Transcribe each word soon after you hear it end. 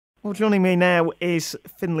Well, joining me now is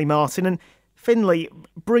Findlay Martin. And Findlay,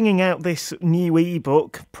 bringing out this new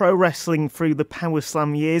ebook, Pro Wrestling Through the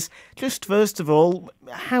Powerslam Years. Just first of all,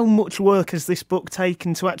 how much work has this book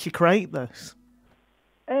taken to actually create this?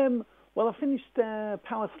 Well, I finished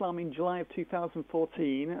Powerslam in July of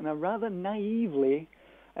 2014, and I rather naively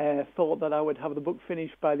thought that I would have the book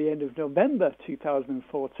finished by the end of November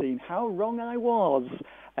 2014. How wrong I was.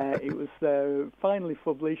 It was finally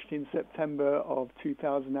published in September of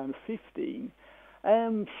 2015. I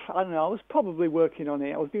don't know, I was probably working on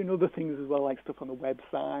it. I was doing other things as well, like stuff on the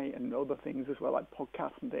website and other things as well, like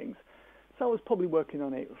podcasts and things. So I was probably working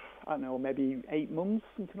on it, I don't know, maybe 8 months,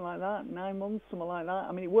 something like that, 9 months, something like that.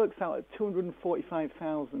 I mean, it works out at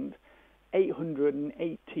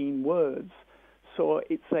 245,818 words. So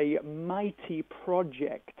it's a mighty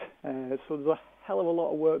project. So there's a hell of a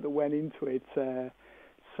lot of work that went into it.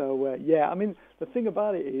 Yeah, I mean, the thing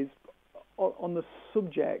about it is, on the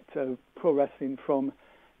subject of pro wrestling from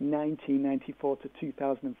 1994 to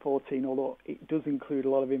 2014, although it does include a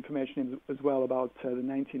lot of information as well about the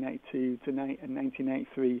 1992 to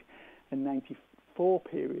 1993 and 94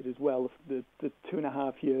 period as well, the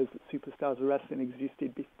 2.5 years that Superstars of Wrestling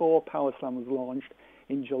existed before Powerslam was launched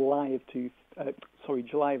in July of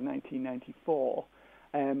 1994.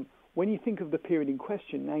 When you think of the period in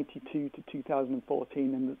question, 92 to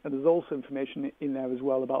 2014, and there's also information in there as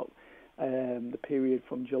well about the period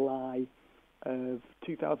from July of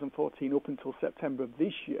 2014 up until September of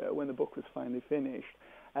this year, when the book was finally finished.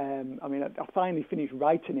 I mean, I finally finished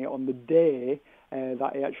writing it on the day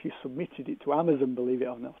that I actually submitted it to Amazon, believe it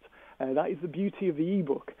or not. That is the beauty of the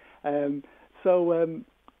ebook.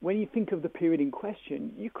 When you think of the period in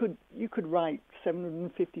question, you could write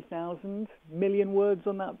 750,000 million words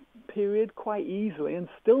on that period quite easily and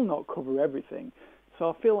still not cover everything. So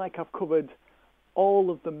I feel like I've covered all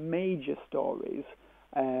of the major stories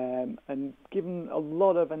and given a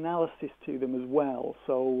lot of analysis to them as well.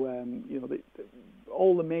 So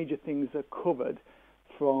all the major things are covered,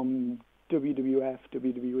 from WWF,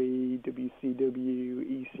 WWE, WCW,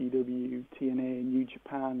 ECW, TNA, New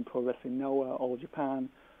Japan, Pro Wrestling Noah, All Japan,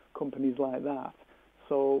 companies like that.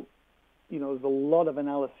 So, there's a lot of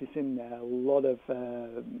analysis in there, a lot of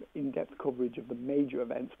in-depth coverage of the major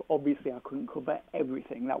events, but obviously I couldn't cover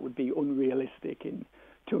everything. That would be unrealistic even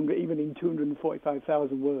in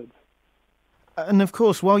 245,000 words. And of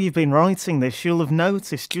course, while you've been writing this, you'll have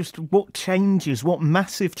noticed just what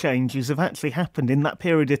massive changes have actually happened in that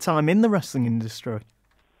period of time in the wrestling industry.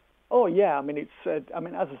 Oh yeah, I mean as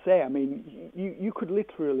I say, I mean you could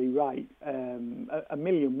literally write a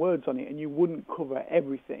million words on it, and you wouldn't cover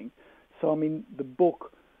everything. So I mean, the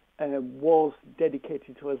book was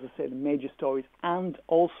dedicated to, as I said, the major stories and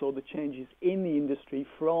also the changes in the industry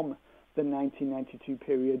from the 1992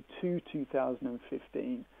 period to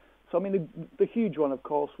 2015. So I mean, the huge one, of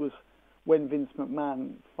course, was when Vince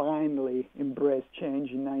McMahon finally embraced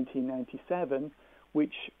change in 1997,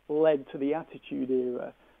 which led to the Attitude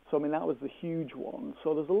Era. So, I mean, that was the huge one.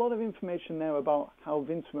 So there's a lot of information there about how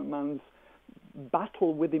Vince McMahon's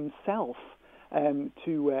battle with himself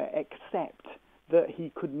to accept that he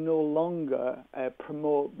could no longer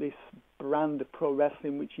promote this brand of pro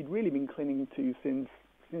wrestling, which he'd really been clinging to since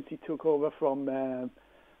he took over from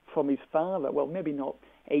his father. Well, maybe not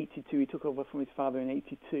 82. He took over from his father in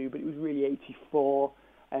 82, but it was really 84,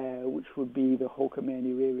 which would be the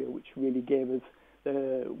Hulkamania era, which really gave us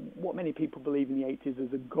what many people believe in the 80s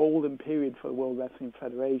as a golden period for the World Wrestling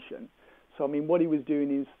Federation. So, I mean, what he was doing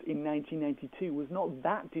in 1992 was not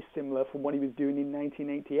that dissimilar from what he was doing in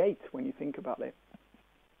 1988, when you think about it.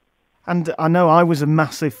 And I know I was a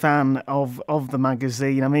massive fan of the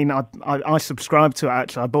magazine. I mean, I subscribed to it,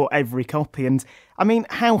 actually. I bought every copy. And, I mean,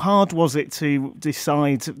 how hard was it to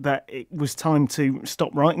decide that it was time to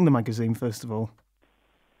stop writing the magazine, first of all?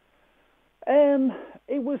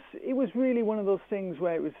 It was really one of those things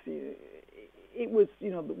where it was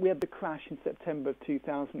we had the crash in September of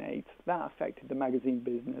 2008 that affected the magazine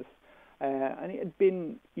business, and it had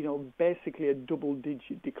been basically a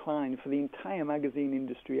double-digit decline for the entire magazine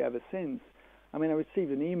industry ever since. I mean, I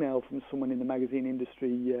received an email from someone in the magazine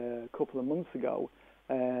industry a couple of months ago,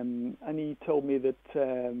 and he told me that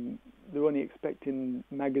they're only expecting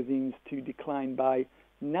magazines to decline by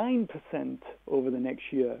 9% over the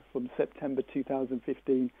next year, from September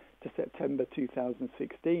 2015 to September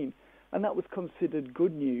 2016. And that was considered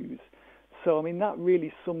good news. So, I mean, that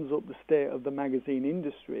really sums up the state of the magazine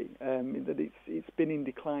industry, that it's been in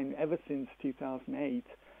decline ever since 2008.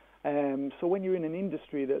 So when you're in an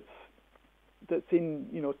industry that's in,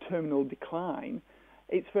 terminal decline,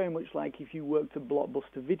 it's very much like if you worked at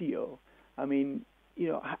Blockbuster Video. I mean,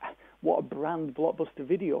 what a brand Blockbuster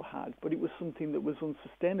Video had, but it was something that was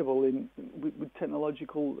unsustainable with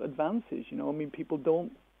technological advances. You know, I mean, people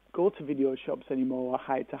don't go to video shops anymore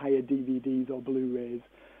or to hire DVDs or Blu-rays,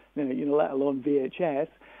 you know, let alone VHS.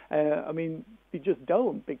 I mean, you just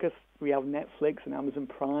don't, because we have Netflix and Amazon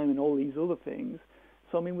Prime and all these other things.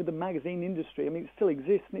 So, I mean, with the magazine industry, I mean, it still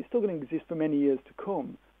exists, and it's still going to exist for many years to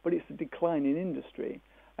come, but it's a declining industry.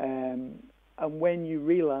 And when you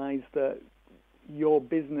realize that your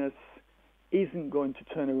business isn't going to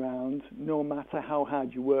turn around, no matter how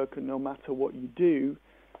hard you work and no matter what you do,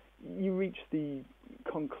 you reach the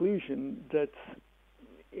conclusion that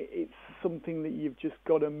it's something that you've just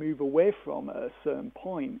got to move away from at a certain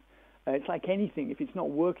point. It's like anything. If it's not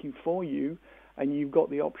working for you and you've got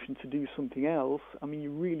the option to do something else, I mean,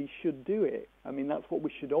 you really should do it. I mean, that's what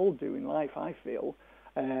we should all do in life, I feel.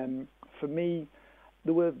 For me,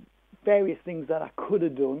 there were various things that I could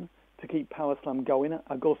have done to keep Powerslam going.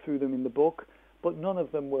 I go through them in the book, but none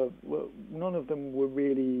of them were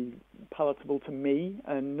really palatable to me,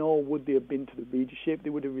 and nor would they have been to the readership. It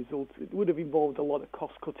would have involved a lot of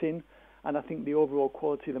cost cutting, and I think the overall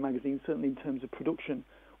quality of the magazine, certainly in terms of production,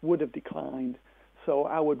 would have declined. So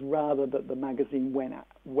I would rather that the magazine went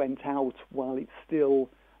out while it still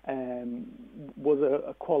was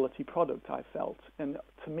a quality product, I felt. And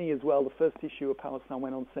to me as well, the first issue of Powerslam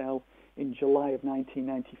went on sale in July of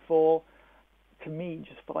 1994. To me, it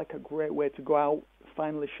just felt like a great way to go out. The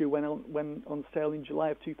final issue went on sale in July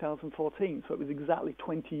of 2014. So it was exactly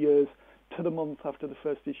 20 years to the month after the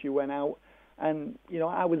first issue went out. And, you know,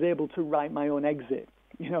 I was able to write my own exit,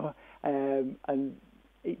 you know, and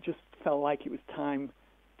it just felt like it was time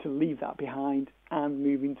to leave that behind and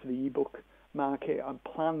move into the ebook market. I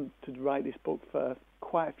planned to write this book for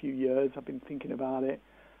quite a few years. I've been thinking about it.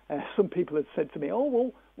 Some people had said to me, oh,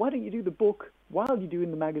 well, why don't you do the book while you're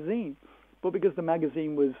doing the magazine? But because the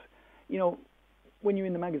magazine was, you know, when you're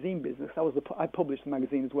in the magazine business, I published the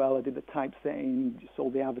magazine as well. I did the typesetting,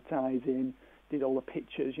 sold the advertising, did all the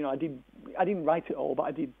pictures. You know, I didn't write it all, but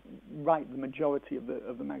I did write the majority of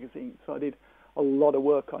the magazine. So I did a lot of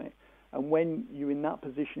work on it. And when you're in that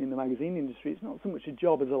position in the magazine industry, it's not so much a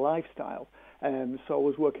job as a lifestyle. So I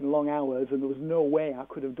was working long hours, and there was no way I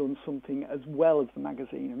could have done something as well as the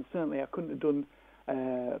magazine. And certainly I couldn't have done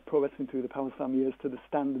Pro Wrestling Through the Powerslam Years to the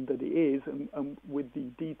standard that it is, and with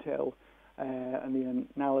the detail and the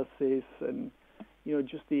analysis and, you know,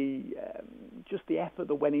 just the effort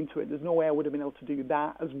that went into it. There's no way I would have been able to do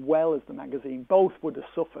that as well as the magazine. Both would have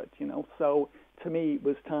suffered, you know. So to me, it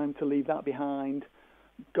was time to leave that behind,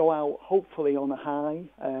 go out hopefully on a high,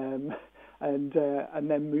 and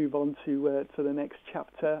then move on to the next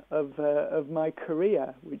chapter of my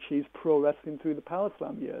career, which is Pro Wrestling Through the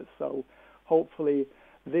Powerslam Years. So hopefully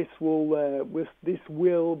this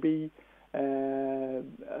will be a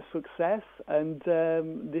success, and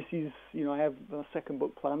this is, you know, I have a second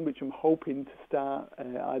book planned, which I'm hoping to start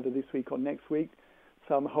either this week or next week.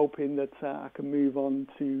 So I'm hoping that I can move on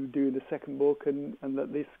to do the second book, and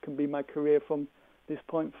that this can be my career from this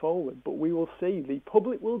point forward. But we will see. The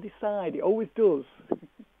public will decide. It always does.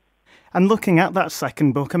 And looking at that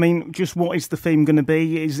second book, I mean, just what is the theme going to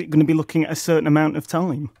be? Is it going to be looking at a certain amount of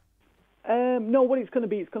time? No, what it's going to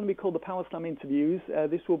be called the Powerslam Interviews.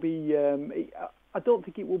 This will be, I don't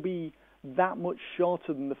think it will be that much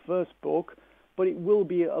shorter than the first book, but it will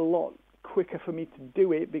be a lot quicker for me to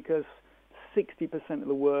do it, because 60% of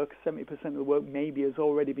the work, 70% of the work maybe has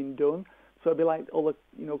already been done. So it'll be like all the,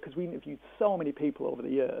 you know, because we interviewed so many people over the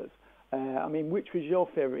years. I mean, which was your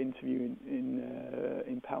favourite interview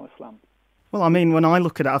in Powerslam? Well, I mean, when I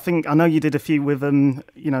look at it, I know you did a few with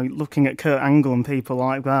you know, looking at Kurt Angle and people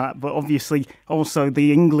like that, but obviously also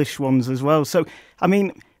the English ones as well. So, I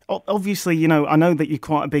mean, obviously, you know, I know that you're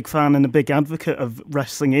quite a big fan and a big advocate of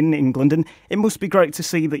wrestling in England, and it must be great to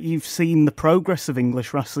see that you've seen the progress of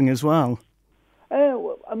English wrestling as well.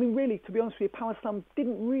 Well, I mean, really, to be honest with you, Powerslam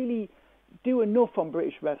didn't really do enough on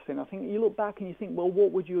British wrestling. I think you look back and you think, well,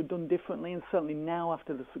 what would you have done differently? And certainly now,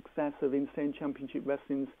 after the success of Insane Championship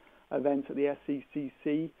Wrestling's event at the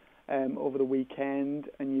SECC over the weekend,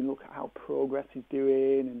 and you look at how Progress is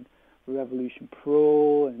doing, and Revolution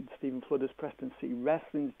Pro, and Stephen Fludder's Preston City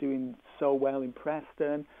Wrestling's doing so well in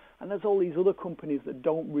Preston, and there's all these other companies that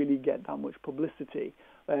don't really get that much publicity.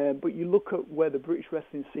 But you look at where the British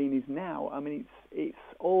wrestling scene is now. I mean, it's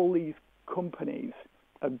all these companies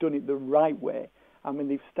have done it the right way. I mean,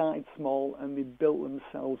 they've started small and they've built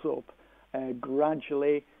themselves up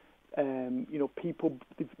gradually. You know,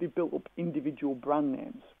 they've built up individual brand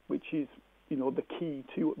names, which is, you know, the key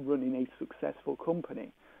to running a successful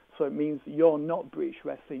company. So it means you're not British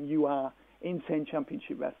wrestling, you are Insane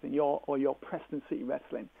Championship Wrestling, you're Preston City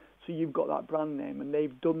Wrestling. So you've got that brand name, and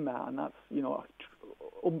they've done that, and that's,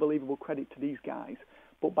 unbelievable credit to these guys.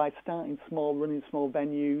 But by starting small, running small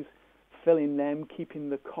venues, filling them,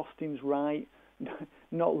 keeping the costings right,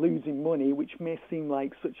 not losing money, which may seem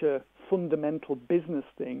like such a fundamental business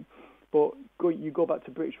thing, but you go back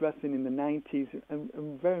to British wrestling in the 90s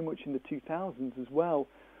and very much in the 2000s as well.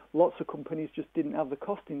 Lots of companies just didn't have the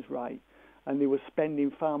costings right, and they were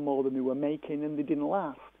spending far more than they were making, and they didn't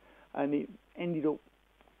last. And it ended up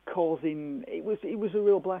causing, it was a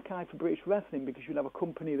real black eye for British wrestling, because you'd have a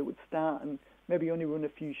company that would start and maybe only run a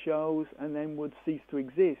few shows and then would cease to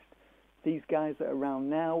exist. These guys that are around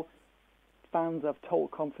now, fans have total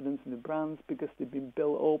confidence in the brands because they've been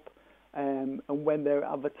built up, and when they're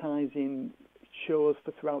advertising shows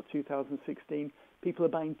for throughout 2016, people are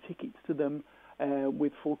buying tickets to them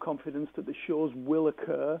with full confidence that the shows will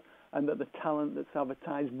occur and that the talent that's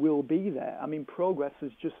advertised will be there. I mean, Progress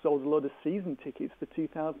has just sold a lot of season tickets for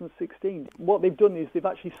 2016. What they've done is they've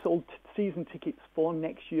actually sold season tickets for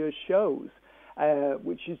next year's shows,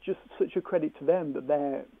 which is just such a credit to them, that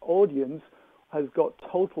their audience has got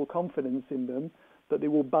total confidence in them, that they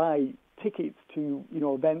will buy tickets to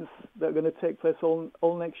events that are going to take place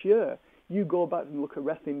all next year. You go back and look at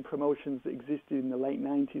wrestling promotions that existed in the late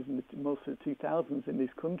 90s and most of the 2000s in this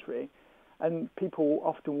country, and people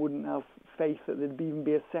often wouldn't have faith that there'd even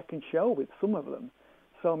be a second show with some of them.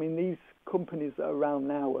 So, I mean, these companies that are around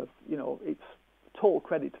now, it's total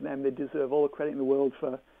credit to them. They deserve all the credit in the world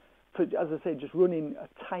for, as I say, just running a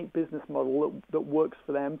tight business model that works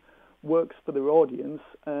for them, works for their audience,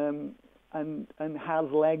 and has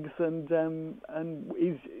legs, and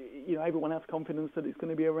is, everyone has confidence that it's going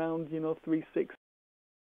to be around, 3, 6,